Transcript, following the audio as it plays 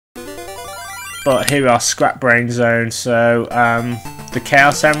But here we are, Scrap Brain Zone. So the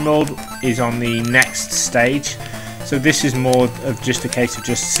Chaos Emerald is on the next stage. So this is more of just a case of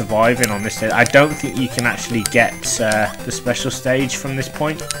just surviving on this stage. I don't think you can actually get the special stage from this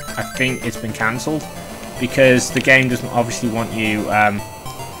point. I think it's been cancelled because the game doesn't obviously want you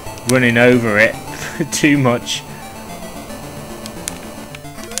running over it too much.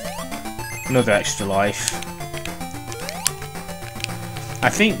 Another extra life. I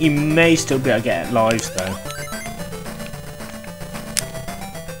think you may still be able to get lives though.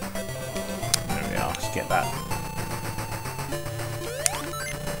 There we are, let's get that.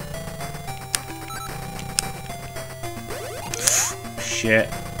 Shit,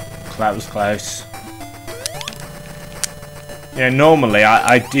 that was close. Yeah, normally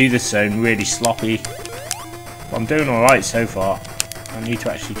I do this zone really sloppy. But I'm doing alright so far. I need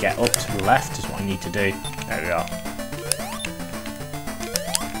to actually get up to the left is what I need to do. There we are.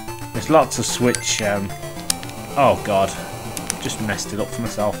 There's lots of switch. Oh god, just messed it up for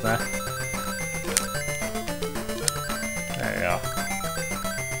myself there. There we are.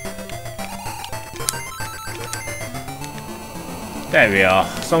 There we are.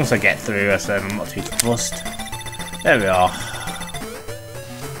 As long as I get through, I said I'm not too fussed. There we are.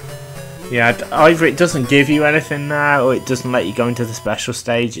 Yeah, either it doesn't give you anything now, or it doesn't let you go into the special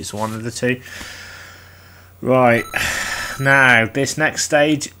stage. It's one of the two. Right, now this next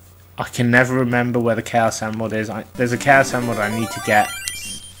stage, I can never remember where the Chaos Emerald is. There's a Chaos Emerald I need to get,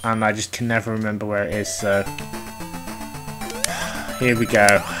 and I just can never remember where it is, so here we go.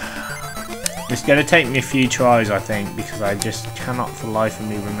 It's going to take me a few tries, I think, because I just cannot for the life of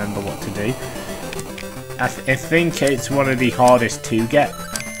me remember what to do. I think it's one of the hardest to get.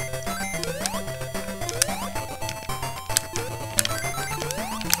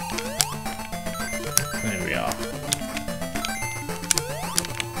 There we are.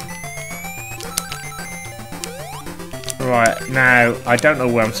 Right, now, I don't know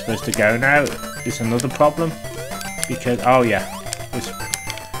where I'm supposed to go now. It's another problem. Because, oh yeah, it's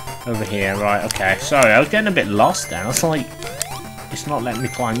over here, right, okay. Sorry, I was getting a bit lost then. I was like, it's not letting me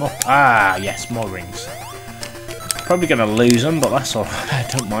climb up. Ah, yes, more rings. Probably going to lose them, but that's alright, I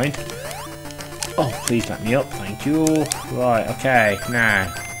don't mind. Oh, please let me up, thank you. Right, okay,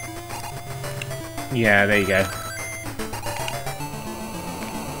 now. Yeah, there you go.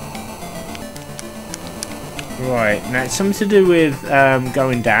 Right, now it's something to do with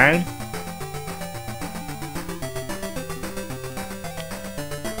going down.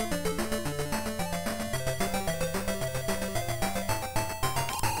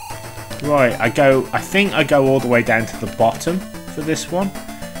 Right, I think I go all the way down to the bottom for this one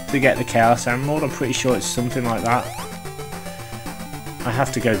to get the Chaos Emerald. I'm pretty sure it's something like that. I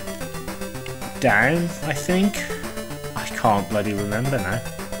have to go down, I think. I can't bloody remember now.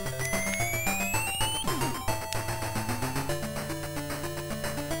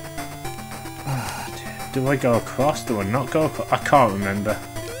 Do I go across? Do I not go across? I can't remember.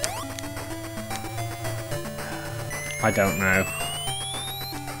 I don't know.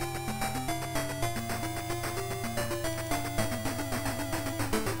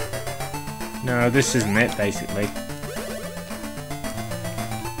 No, this isn't it, basically.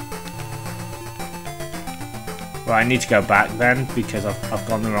 Right, I need to go back then, because I've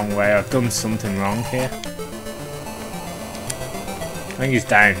gone the wrong way. I've done something wrong here. I think it's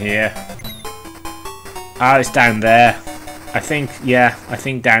down here. Ah, it's down there. I think, yeah, I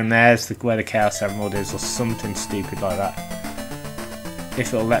think down there is where the Chaos Emerald is, or something stupid like that.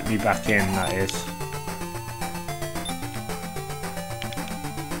 If it'll let me back in, that is.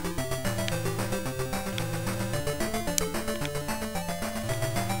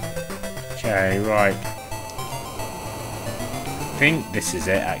 Okay, right. I think this is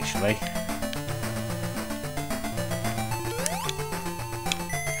it, actually.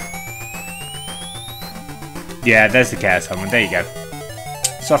 Yeah, there's the Chaos Emerald. There you go.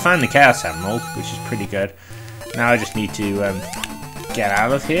 So I found the Chaos Emerald, which is pretty good. Now I just need to get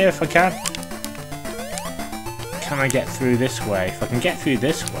out of here if I can. Can I get through this way? If I can get through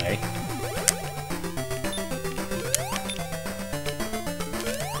this way...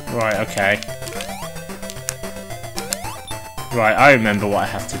 Right, okay. Right, I remember what I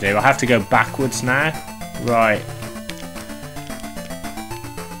have to do. I have to go backwards now. Right.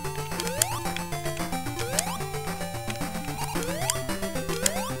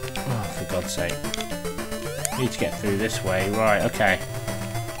 Oh, for God's sake. Need to get through this way. Right, okay.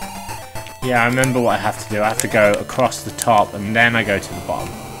 Yeah, I remember what I have to do. I have to go across the top and then I go to the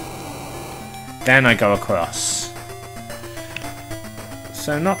bottom. Then I go across.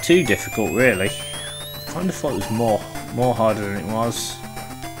 So not too difficult, really. I kind of thought it was more harder than it was.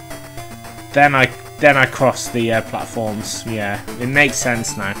 Then I cross the platforms. Yeah, it makes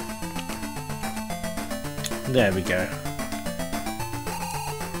sense now. There we go.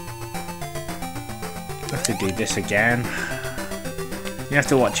 I have to do this again. You have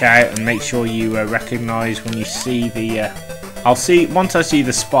to watch out and make sure you recognise when you see the. Once I see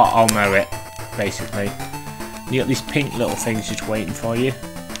the spot, I'll know it. Basically, you got these pink little things just waiting for you.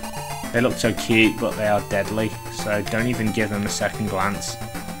 They look so cute, but they are deadly. So don't even give them a second glance.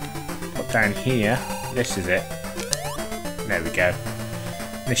 Put down here. This is it. There we go.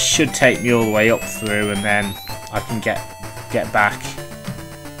 This should take me all the way up through, and then I can get back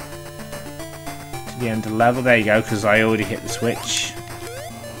to the end of the level. There you go, because I already hit the switch.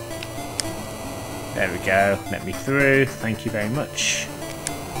 There we go. Let me through. Thank you very much.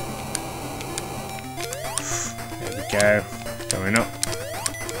 There we go. Going up.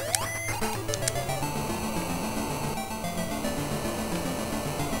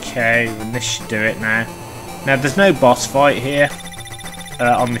 Okay, well, this should do it now. Now, there's no boss fight here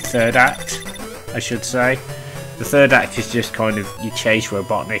on the third act, I should say. The third act is just kind of you chase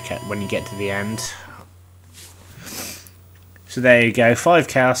Robotnik when you get to the end. So there you go, 5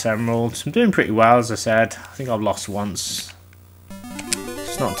 Chaos Emeralds. I'm doing pretty well, as I said. I think I've lost once.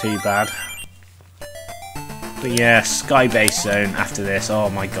 It's not too bad. But yeah, Sky Base Zone after this. Oh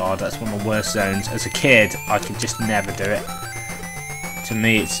my god, that's one of the worst zones. As a kid, I could just never do it. To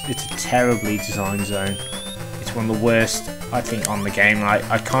me, it's a terribly designed zone. It's one of the worst, I think, on the game.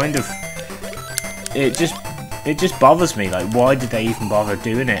 I kind of... It just bothers me. Like, why did they even bother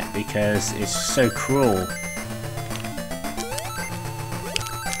doing it? Because it's so cruel.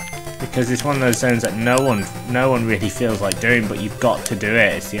 Because it's one of those zones that no one really feels like doing, but you've got to do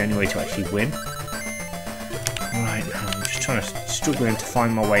it. It's the only way to actually win. Right, I'm just struggling to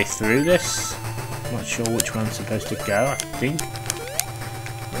find my way through this. I'm not sure which way I'm supposed to go, I think.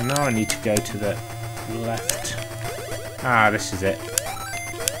 Now I need to go to the left. Ah, this is it.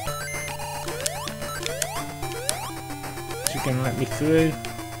 Is it going to let me through?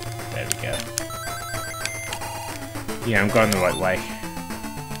 There we go. Yeah, I'm going the right way.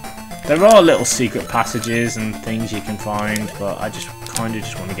 There are little secret passages and things you can find, but I just kind of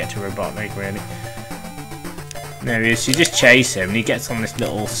want to get to Robotnik, really. There he is. You just chase him, and he gets on this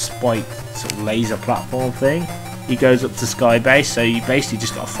little spike sort of laser platform thing. He goes up to Sky Base, so you basically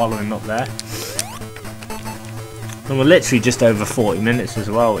just got to follow him up there. And we're literally just over 40 minutes as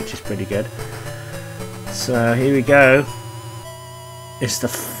well, which is pretty good. So here we go. It's the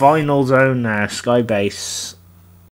final zone now, Sky Base.